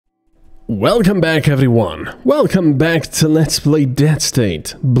Welcome back, everyone. Welcome back to Let's Play Dead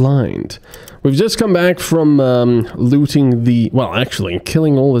State Blind. We've just come back from looting the... well, actually,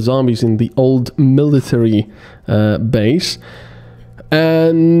 killing all the zombies in the old military base.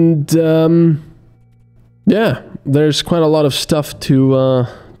 And, yeah, there's quite a lot of stuff to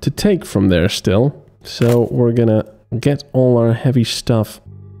take from there still. So we're gonna get all our heavy stuff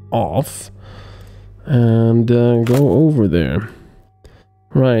off and go over there.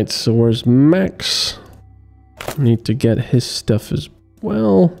 Right, so where's Max? Need to get his stuff as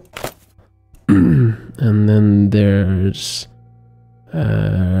well. And then there's...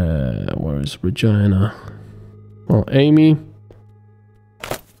 where's Regina? Well, Amy.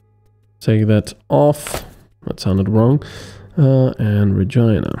 Take that off. That sounded wrong. And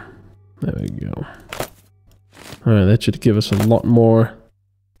Regina. There we go. Alright, that should give us a lot more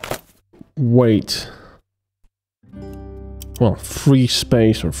weight. Well, free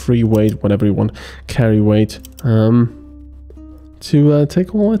space or free weight, whatever you want, carry weight, to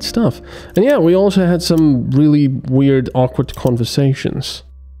take all that stuff. And yeah, we also had some really weird, awkward conversations.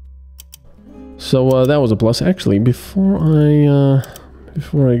 So that was a plus. Actually, before I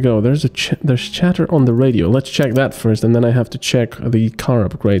go, there's chatter on the radio. Let's check that first, and then I have to check the car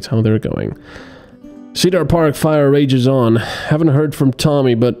upgrades, how they're going. Cedar Park fire rages on. Haven't heard from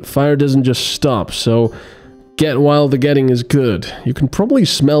Tommy, but fire doesn't just stop, so... get while the getting is good. You can probably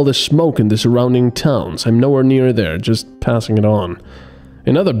smell the smoke in the surrounding towns. I'm nowhere near there, just passing it on.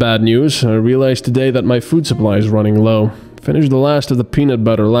 In other bad news, I realized today that my food supply is running low. Finished the last of the peanut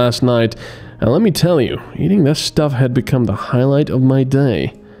butter last night, and let me tell you, eating this stuff had become the highlight of my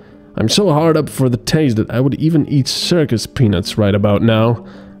day. I'm so hard up for the taste that I would even eat circus peanuts right about now.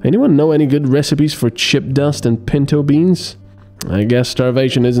 Anyone know any good recipes for chip dust and pinto beans? I guess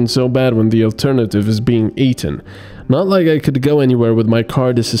starvation isn't so bad when the alternative is being eaten. Not like I could go anywhere with my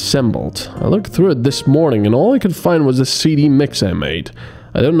car disassembled. I looked through it this morning and all I could find was a CD mix I made.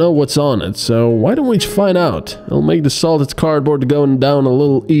 I don't know what's on it, so why don't we find out? It'll make the salted cardboard going down a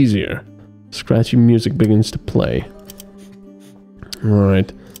little easier. Scratchy music begins to play.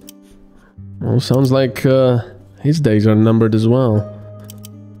 Alright. Well, sounds like his days are numbered as well.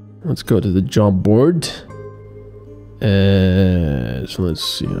 Let's go to the job board. So let's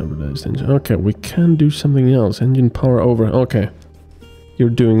see, advertised engine. Okay, we can do something else. Engine power over. Okay,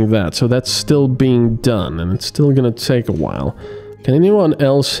 you're doing that. So that's still being done, and it's still gonna take a while. Can anyone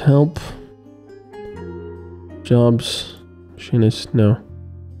else help? Jobs, machinist, no.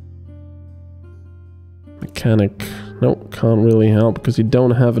 Mechanic, no, can't really help because you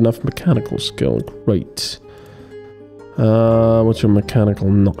don't have enough mechanical skill. Great. What's your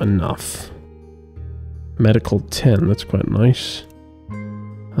mechanical? Not enough. Medical 10, that's quite nice.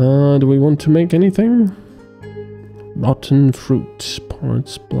 Do we want to make anything? Rotten fruit,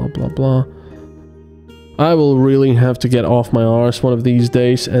 parts, blah blah blah. I will really have to get off my arse one of these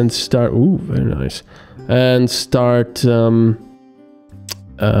days and start... ooh, very nice. And start, you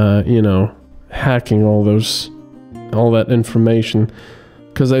know, hacking all that information.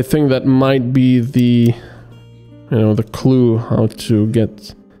 Because I think that might be the, you know, the clue how to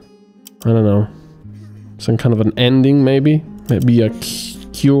get, I don't know, some kind of an ending, maybe? Maybe a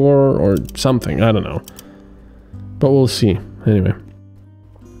cure or something, I don't know. But we'll see. Anyway.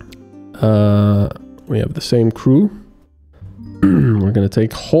 We have the same crew. We're gonna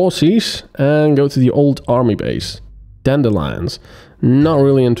take horses and go to the old army base. Dandelions. Not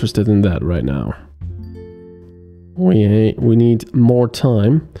really interested in that right now. We need more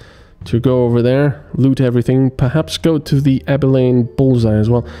time to go over there, loot everything, perhaps go to the Abilene Bullseye as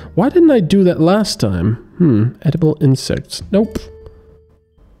well. Why didn't I do that last time? Edible insects. Nope.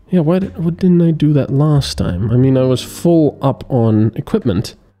 Yeah, why didn't I do that last time? I mean, I was full up on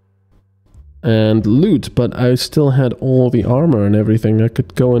equipment and loot, but I still had all the armor and everything. I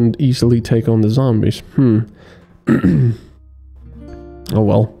could go and easily take on the zombies. Oh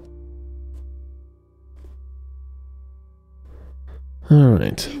well.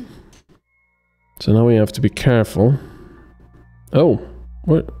 Alright. So now we have to be careful. Oh,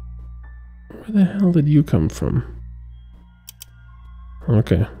 where the hell did you come from?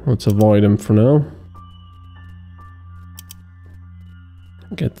 Okay, let's avoid him for now.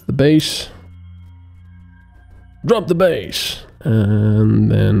 Get to the base. Drop the base!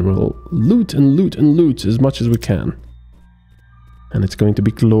 And then we'll loot and loot and loot as much as we can. And it's going to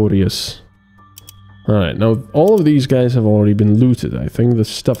be glorious. Alright, now all of these guys have already been looted. I think the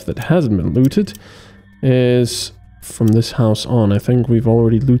stuff that hasn't been looted is from this house on. I think we've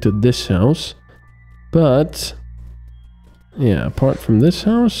already looted this house. But, yeah, apart from this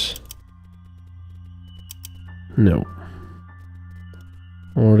house, no.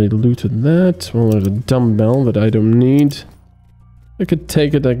 Already looted that. Well, there's a dumbbell that I don't need. I could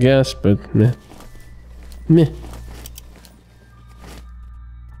take it, I guess, but meh. Meh.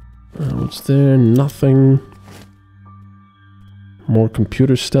 What's there? Nothing. More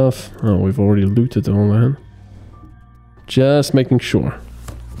computer stuff. Oh, we've already looted all that. Just making sure.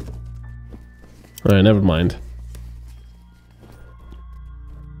 Alright, never mind.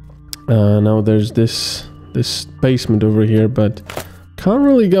 Now there's this basement over here, but can't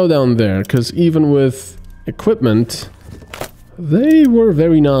really go down there, because even with equipment, they were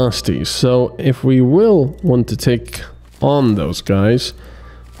very nasty. So if we will want to take on those guys,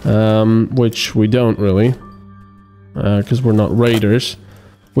 which we don't really, because we're not raiders,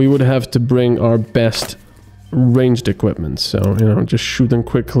 we would have to bring our best ranged equipment. So, you know, just shoot them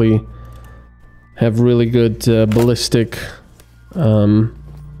quickly, have really good ballistic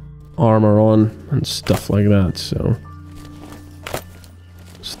armor on and stuff like that. So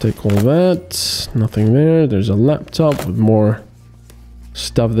let's take all that. Nothing there. There's a laptop with more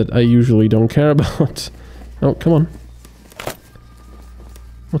stuff that I usually don't care about. Oh, come on.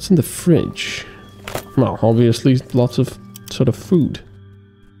 What's in the fridge? Well, obviously lots of sort of food.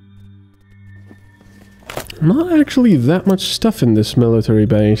 Not actually that much stuff in this military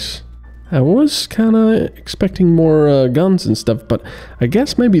base. I was kind of expecting more guns and stuff, but I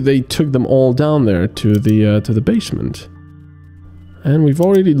guess maybe they took them all down there to the basement. And we've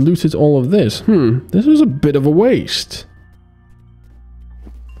already looted all of this. This was a bit of a waste.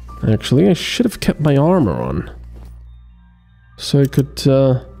 Actually, I should have kept my armor on, so I could,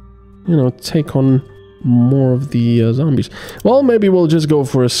 you know, take on more of the zombies. Well, maybe we'll just go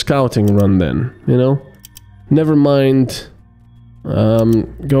for a scouting run then, you know? Never mind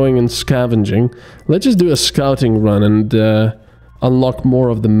going and scavenging. Let's just do a scouting run and unlock more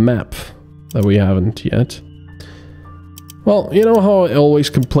of the map that we haven't yet. Well, you know how I always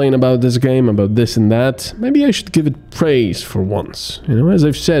complain about this game, about this and that? Maybe I should give it praise for once. You know, as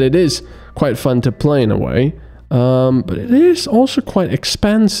I've said, it is quite fun to play in a way. But it is also quite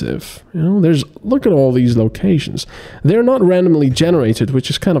expansive. You know, look at all these locations. They're not randomly generated,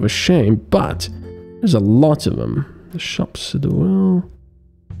 which is kind of a shame, but there's a lot of them. The shops as well.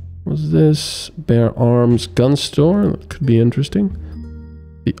 What's this? Bear Arms gun store. That could be interesting.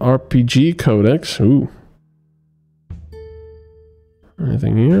 The RPG Codex. Ooh.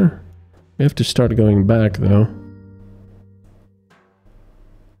 Anything here? We have to start going back though.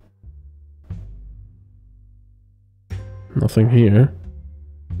 Nothing here.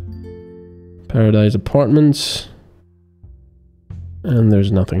 Paradise Apartments. And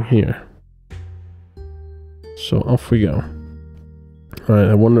there's nothing here. So off we go. Alright,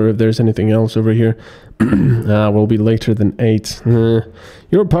 I wonder if there's anything else over here. We'll be later than 8.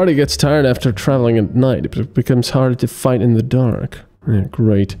 Your party gets tired after traveling at night. It becomes harder to fight in the dark. Yeah,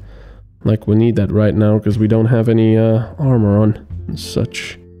 great. Like we need that right now because we don't have any armor on and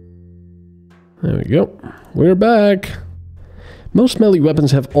such. There we go. We're back. Most melee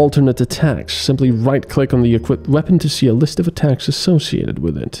weapons have alternate attacks. Simply right-click on the equipped weapon to see a list of attacks associated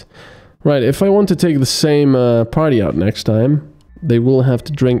with it. Right, if I want to take the same party out next time, they will have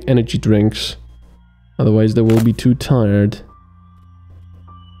to drink energy drinks. Otherwise they will be too tired.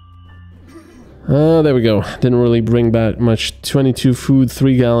 There we go. Didn't really bring back much. 22 food,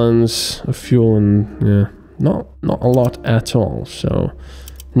 3 gallons of fuel, and yeah, not a lot at all. So,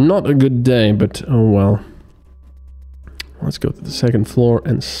 not a good day, but oh well. Let's go to the second floor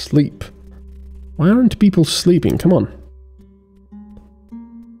and sleep. Why aren't people sleeping? Come on.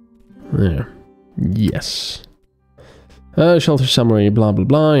 There. Yes. Shelter summary, blah blah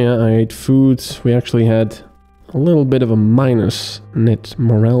blah. Yeah, I ate food. We actually had a little bit of a minus net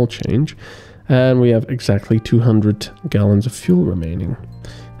morale change. And we have exactly 200 gallons of fuel remaining.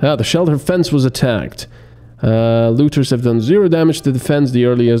 The shelter fence was attacked. Looters have done 0 damage to the fence. The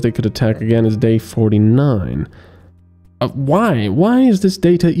earliest they could attack again is day 49. Why? Why is this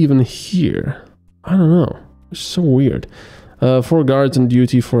data even here? I don't know. It's so weird. 4 guards on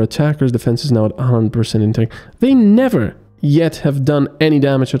duty, 4 attackers. The fence is now at 100% intact. They never yet have done any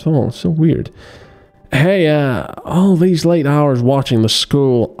damage at all. So weird. Hey, all these late hours watching the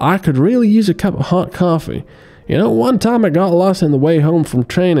school, I could really use a cup of hot coffee. You know, one time I got lost on the way home from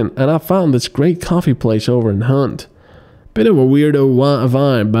training, and I found this great coffee place over in Hunt. Bit of a weirdo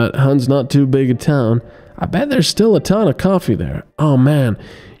vibe, but Hunt's not too big a town. I bet there's still a ton of coffee there. Oh man,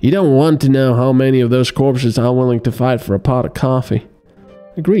 you don't want to know how many of those corpses are willing to fight for a pot of coffee.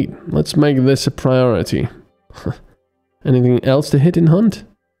 Agreed, let's make this a priority. Anything else to hit in Hunt?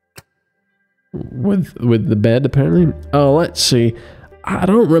 With the bed, apparently. Oh, let's see. I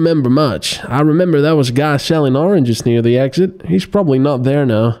don't remember much. I remember there was a guy selling oranges near the exit. He's probably not there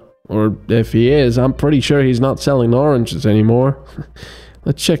now. Or if he is, I'm pretty sure he's not selling oranges anymore.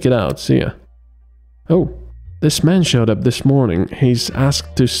 Let's check it out. See ya. Oh, this man showed up this morning. He's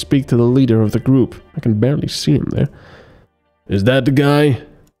asked to speak to the leader of the group. I can barely see him there. Is that the guy?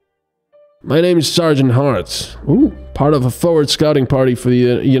 My name is Sergeant Hartz. Ooh, part of a forward scouting party for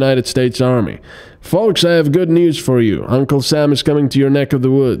the United States Army. Folks, I have good news for you. Uncle Sam is coming to your neck of the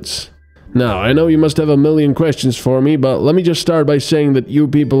woods. Now, I know you must have a million questions for me, but let me just start by saying that you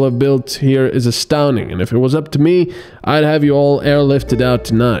people have built here is astounding, and if it was up to me, I'd have you all airlifted out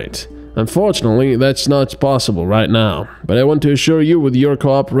tonight. Unfortunately, that's not possible right now, but I want to assure you with your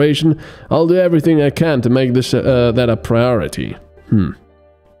cooperation, I'll do everything I can to make this that a priority.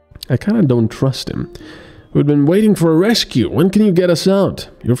 I kinda don't trust him. We've been waiting for a rescue. When can you get us out?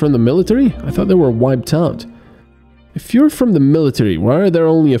 You're from the military? I thought they were wiped out. If you're from the military, why are there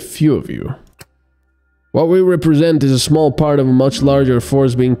only a few of you? What we represent is a small part of a much larger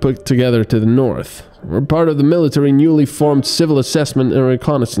force being put together to the north. We're part of the military newly formed Civil Assessment and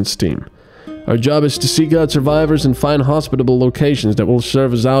Reconnaissance Team. Our job is to seek out survivors and find hospitable locations that will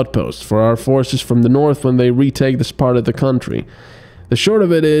serve as outposts for our forces from the north when they retake this part of the country. The short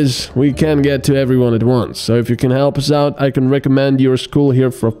of it is, we can't get to everyone at once, so if you can help us out, I can recommend your school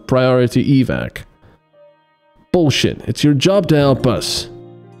here for priority evac. Bullshit, it's your job to help us.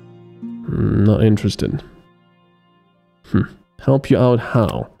 Not interested. Help you out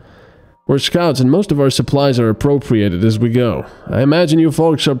how? We're scouts and most of our supplies are appropriated as we go. I imagine you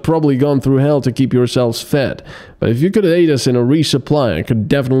folks have probably gone through hell to keep yourselves fed, but if you could aid us in a resupply, I could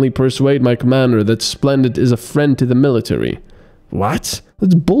definitely persuade my commander that Splendid is a friend to the military. What?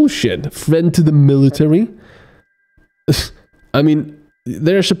 That's bullshit. Friend to the military? I mean,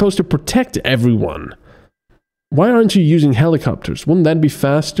 they're supposed to protect everyone. Why aren't you using helicopters? Wouldn't that be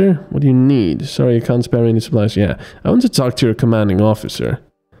faster? What do you need? Sorry, I can't spare any supplies. Yeah, I want to talk to your commanding officer.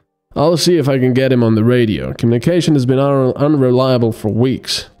 I'll see if I can get him on the radio. Communication has been unreliable for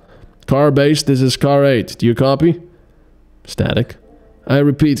weeks. Car base, this is Car 8. Do you copy? Static. I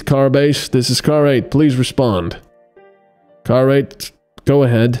repeat, Car base, this is Car 8. Please respond. Car 8, go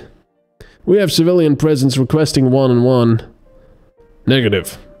ahead. We have civilian presence requesting one-on-one.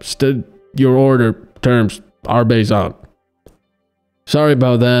 Negative. Your order. Terms. Our base out. Sorry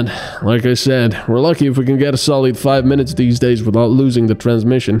about that. Like I said, we're lucky if we can get a solid 5 minutes these days without losing the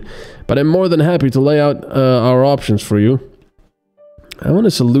transmission, but I'm more than happy to lay out our options for you. I want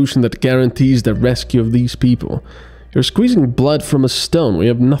a solution that guarantees the rescue of these people. You're squeezing blood from a stone. We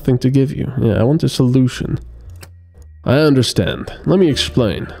have nothing to give you. Yeah, I want a solution. I understand. Let me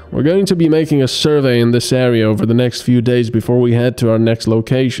explain. We're going to be making a survey in this area over the next few days before we head to our next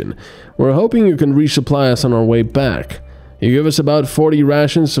location. We're hoping you can resupply us on our way back. You give us about 40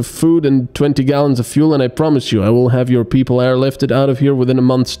 rations of food and 20 gallons of fuel, and I promise you I will have your people airlifted out of here within a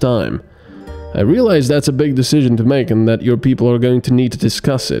month's time. I realize that's a big decision to make and that your people are going to need to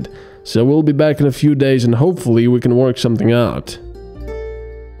discuss it, so we'll be back in a few days and hopefully we can work something out.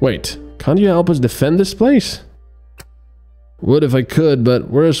 Wait, can't you help us defend this place? Would if I could, but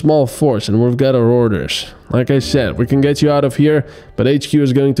we're a small force and we've got our orders. Like I said, we can get you out of here, but HQ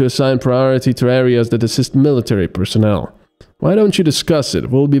is going to assign priority to areas that assist military personnel. Why don't you discuss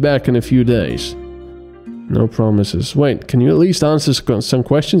it? We'll be back in a few days. No promises. Wait, can you at least answer some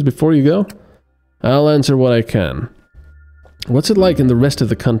questions before you go? I'll answer what I can. What's it like in the rest of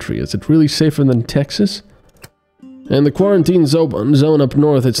the country? Is it really safer than Texas? In the quarantine zone up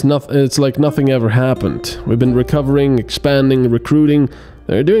north, it's like nothing ever happened. We've been recovering, expanding, recruiting.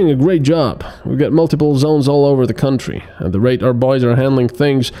 They're doing a great job. We've got multiple zones all over the country. At the rate our boys are handling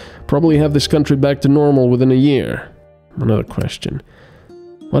things, probably have this country back to normal within a year. Another question.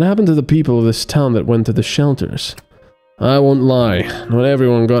 What happened to the people of this town that went to the shelters? I won't lie, not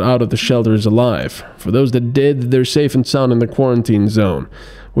everyone got out of the shelters alive. For those that did, they're safe and sound in the quarantine zone.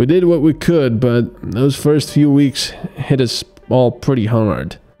 We did what we could, but those first few weeks hit us all pretty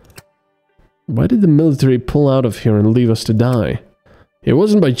hard. Why did the military pull out of here and leave us to die? It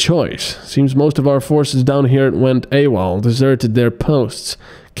wasn't by choice. Seems most of our forces down here went AWOL, deserted their posts,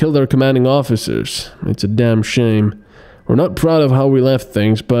 killed their commanding officers. It's a damn shame. We're not proud of how we left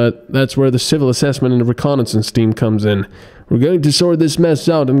things, but that's where the Civil Assessment and Reconnaissance Team comes in. We're going to sort this mess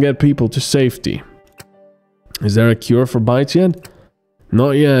out and get people to safety. Is there a cure for bites yet?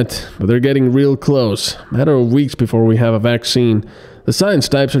 Not yet, but they're getting real close. Matter of weeks before we have a vaccine. The science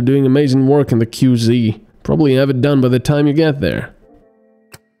types are doing amazing work in the QZ. Probably have it done by the time you get there.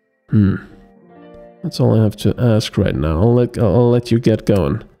 That's all I have to ask right now. I'll let you get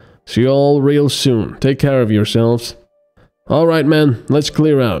going. See you all real soon. Take care of yourselves. Alright, man, let's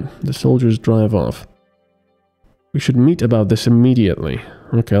clear out. The soldiers drive off. We should meet about this immediately.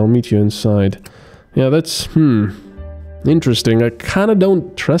 Okay, I'll meet you inside. Yeah, that's, interesting. I kinda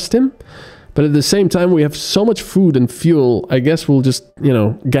don't trust him, but at the same time, we have so much food and fuel, I guess we'll just, you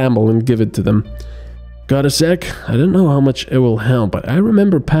know, gamble and give it to them. Got a sec? I don't know how much it will help, but I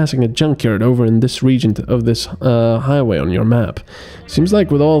remember passing a junkyard over in this region of this highway on your map. Seems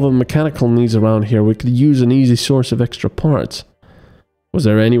like with all the mechanical needs around here, we could use an easy source of extra parts. Was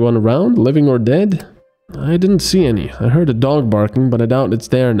there anyone around, living or dead? I didn't see any. I heard a dog barking, but I doubt it's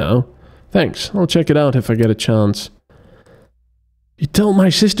there now. Thanks, I'll check it out if I get a chance. You told my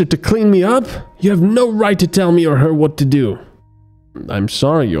sister to clean me up? You have no right to tell me or her what to do. I'm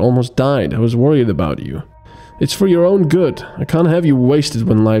sorry, you almost died. I was worried about you. It's for your own good. I can't have you wasted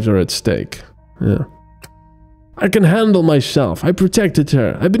when lives are at stake. Yeah. I can handle myself. I protected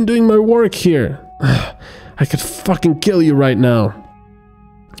her. I've been doing my work here. I could fucking kill you right now.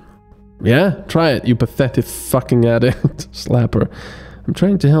 Yeah? Try it, you pathetic fucking addict. Slap her. I'm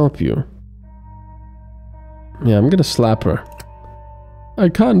trying to help you. Yeah, I'm gonna slap her. I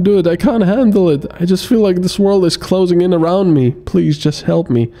can't do it. I can't handle it. I just feel like this world is closing in around me. Please, just help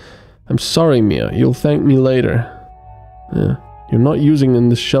me. I'm sorry, Mia. You'll thank me later. Yeah, you're not using in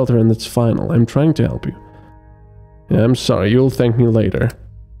this shelter and it's final. I'm trying to help you. Yeah, I'm sorry. You'll thank me later.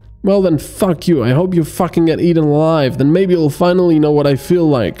 Well then, fuck you. I hope you fucking get eaten alive. Then maybe you'll finally know what I feel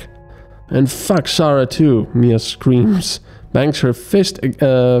like. And fuck Sarah too, Mia screams. Bangs her fist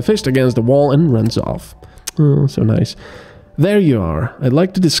against the wall and runs off. Oh, so nice. There you are. I'd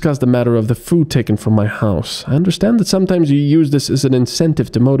like to discuss the matter of the food taken from my house. I understand that sometimes you use this as an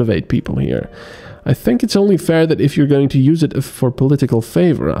incentive to motivate people here. I think it's only fair that if you're going to use it for political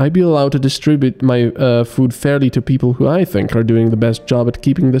favor, I be allowed to distribute my food fairly to people who I think are doing the best job at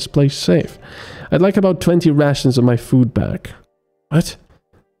keeping this place safe. I'd like about 20 rations of my food back. What?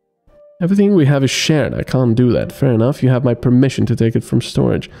 Everything we have is shared. I can't do that. Fair enough. You have my permission to take it from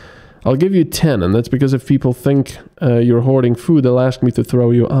storage. I'll give you 10, and that's because if people think you're hoarding food, they'll ask me to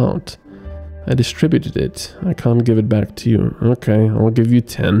throw you out. I distributed it. I can't give it back to you. Okay, I'll give you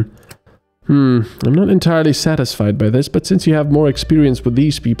 10. I'm not entirely satisfied by this, but since you have more experience with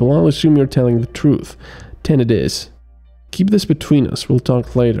these people, I'll assume you're telling the truth. 10 it is. Keep this between us. We'll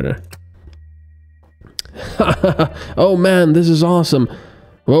talk later. Oh man, this is awesome.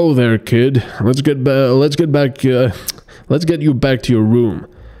 Whoa there, kid. Let's get you back to your room.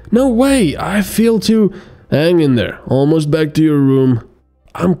 No way! I feel too... Hang in there. Almost back to your room.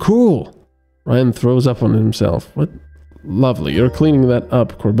 I'm cool. Ryan throws up on himself. What? Lovely. You're cleaning that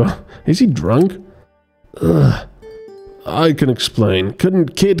up, Corbo. Is he drunk? Ugh. I can explain.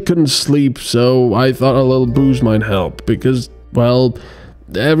 Kid couldn't sleep, so I thought a little booze might help. Because, well,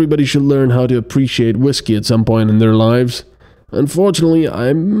 everybody should learn how to appreciate whiskey at some point in their lives. Unfortunately,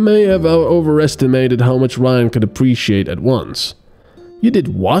 I may have overestimated how much Ryan could appreciate at once. You did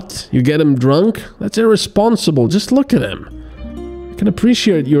what? You get him drunk? That's irresponsible. Just look at him. I can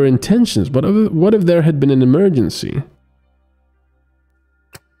appreciate your intentions, but what if there had been an emergency?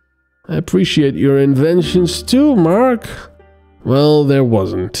 I appreciate your inventions too, Mark. Well, there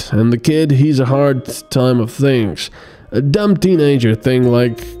wasn't. And the kid, he's a hard time of things. A dumb teenager thing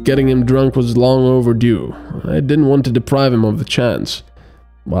like getting him drunk was long overdue. I didn't want to deprive him of the chance.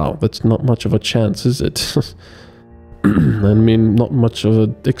 Wow, that's not much of a chance, is it? I mean, not much of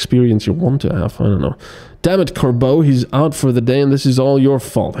an experience you want to have, I don't know. Damn it, Corbeau, he's out for the day and this is all your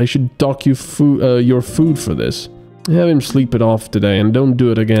fault. I should dock you your food for this. Have him sleep it off today and don't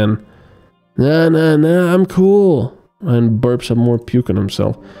do it again. Nah, I'm cool. Ryan burps up more puke on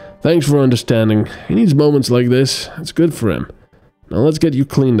himself. Thanks for understanding. He needs moments like this. It's good for him. Now let's get you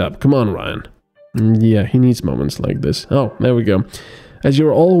cleaned up. Come on, Ryan. Yeah, he needs moments like this. Oh, there we go. As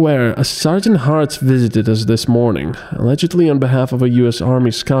you're all aware, a Sergeant Hartz visited us this morning, allegedly on behalf of a U.S. Army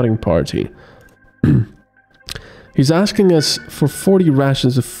scouting party. He's asking us for 40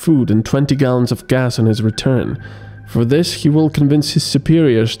 rations of food and 20 gallons of gas on his return. For this, he will convince his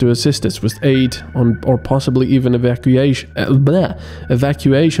superiors to assist us with aid or possibly even evacuation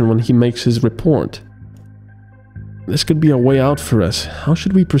when he makes his report. This could be a way out for us. How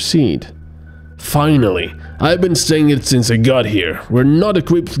should we proceed? Finally! I've been saying it since I got here. We're not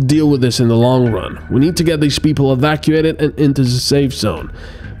equipped to deal with this in the long run. We need to get these people evacuated and into the safe zone.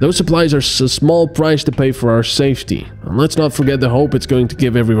 Those supplies are a small price to pay for our safety. And let's not forget the hope it's going to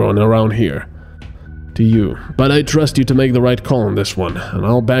give everyone around here. To you. But I trust you to make the right call on this one, and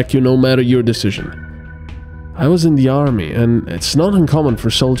I'll back you no matter your decision. I was in the army, and it's not uncommon for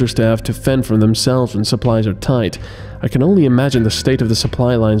soldiers to have to fend for themselves when supplies are tight. I can only imagine the state of the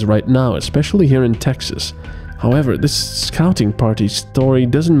supply lines right now, especially here in Texas. However, this scouting party story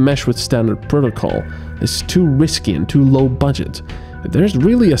doesn't mesh with standard protocol. It's too risky and too low budget. If there's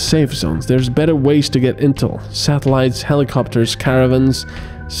really a safe zone, there's better ways to get intel. Satellites, helicopters, caravans.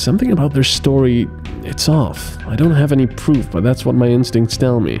 Something about their story, it's off. I don't have any proof, but that's what my instincts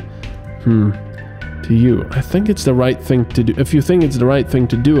tell me. To you, I think it's the right thing to do. If you think it's the right thing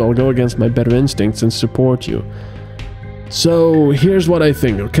to do, I'll go against my better instincts and support you. So, here's what I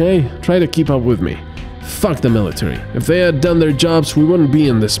think, okay? Try to keep up with me. Fuck the military. If they had done their jobs, we wouldn't be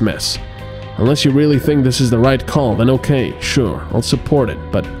in this mess. Unless you really think this is the right call, then okay, sure, I'll support it,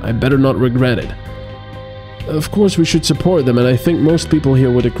 but I better not regret it. Of course we should support them, and I think most people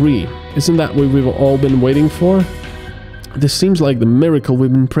here would agree. Isn't that what we've all been waiting for? This seems like the miracle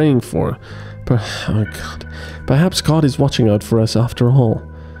we've been praying for. Oh God. Perhaps God is watching out for us after all.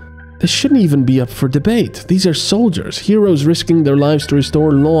 This shouldn't even be up for debate. These are soldiers, heroes risking their lives to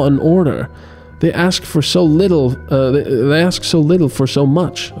restore law and order. They ask for so little, they ask so little for so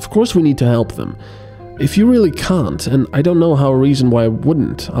much. Of course we need to help them. If you really can't, and I don't know how a reason why I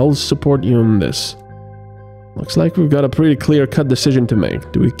wouldn't, I'll support you in this. Looks like we've got a pretty clear-cut decision to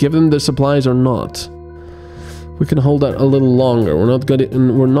make. Do we give them the supplies or not? We can hold out a little longer.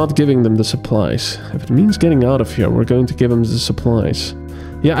 We're not giving them the supplies. If it means getting out of here, we're going to give them the supplies.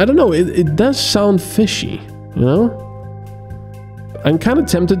 Yeah, I don't know. It does sound fishy, you know? I'm kind of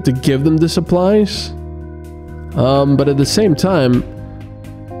tempted to give them the supplies. But at the same time,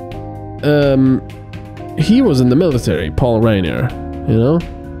 he was in the military, Paul Rainier, you know?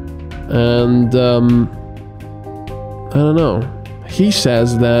 And, I don't know. He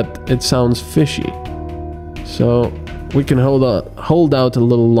says that it sounds fishy. So, we can hold out a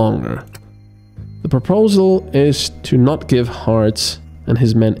little longer. The proposal is to not give Hearts and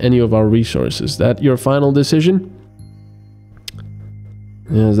his men any of our resources. That your final decision?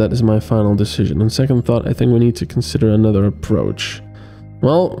 Yes, that is my final decision. On second thought, I think we need to consider another approach.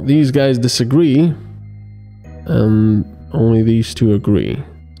 Well, these guys disagree, and only these two agree.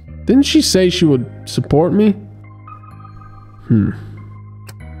 Didn't she say she would support me? We're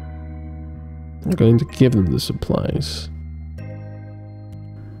going to give them the supplies.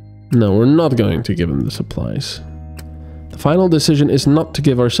 No, we're not going to give them the supplies. The final decision is not to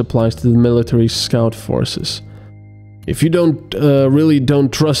give our supplies to the military scout forces. If you really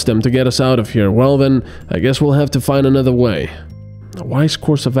don't trust them to get us out of here, well then, I guess we'll have to find another way. A wise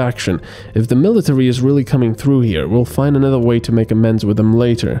course of action. If the military is really coming through here, we'll find another way to make amends with them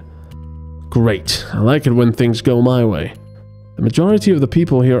later. Great. I like it when things go my way. The majority of the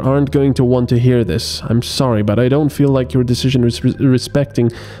people here aren't going to want to hear this. I'm sorry, but I don't feel like your decision is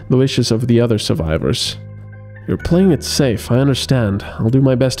respecting the wishes of the other survivors. You're playing it safe, I understand. I'll do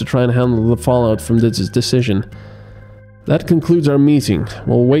my best to try and handle the fallout from this decision. That concludes our meeting.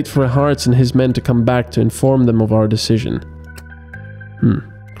 We'll wait for Hearts and his men to come back to inform them of our decision.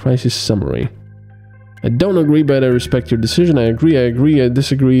 Crisis summary. I don't agree, but I respect your decision. I agree, I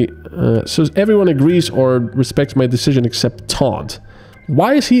disagree. So everyone agrees or respects my decision except Todd.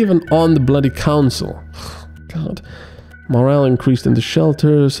 Why is he even on the bloody council? God. Morale increased in the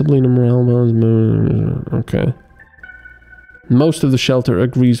shelter. Sublina morale. Okay. Most of the shelter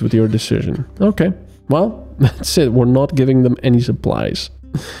agrees with your decision. Okay. Well, that's it. We're not giving them any supplies.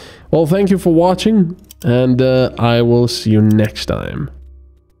 Well, thank you for watching, and I will see you next time.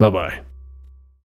 Bye-bye.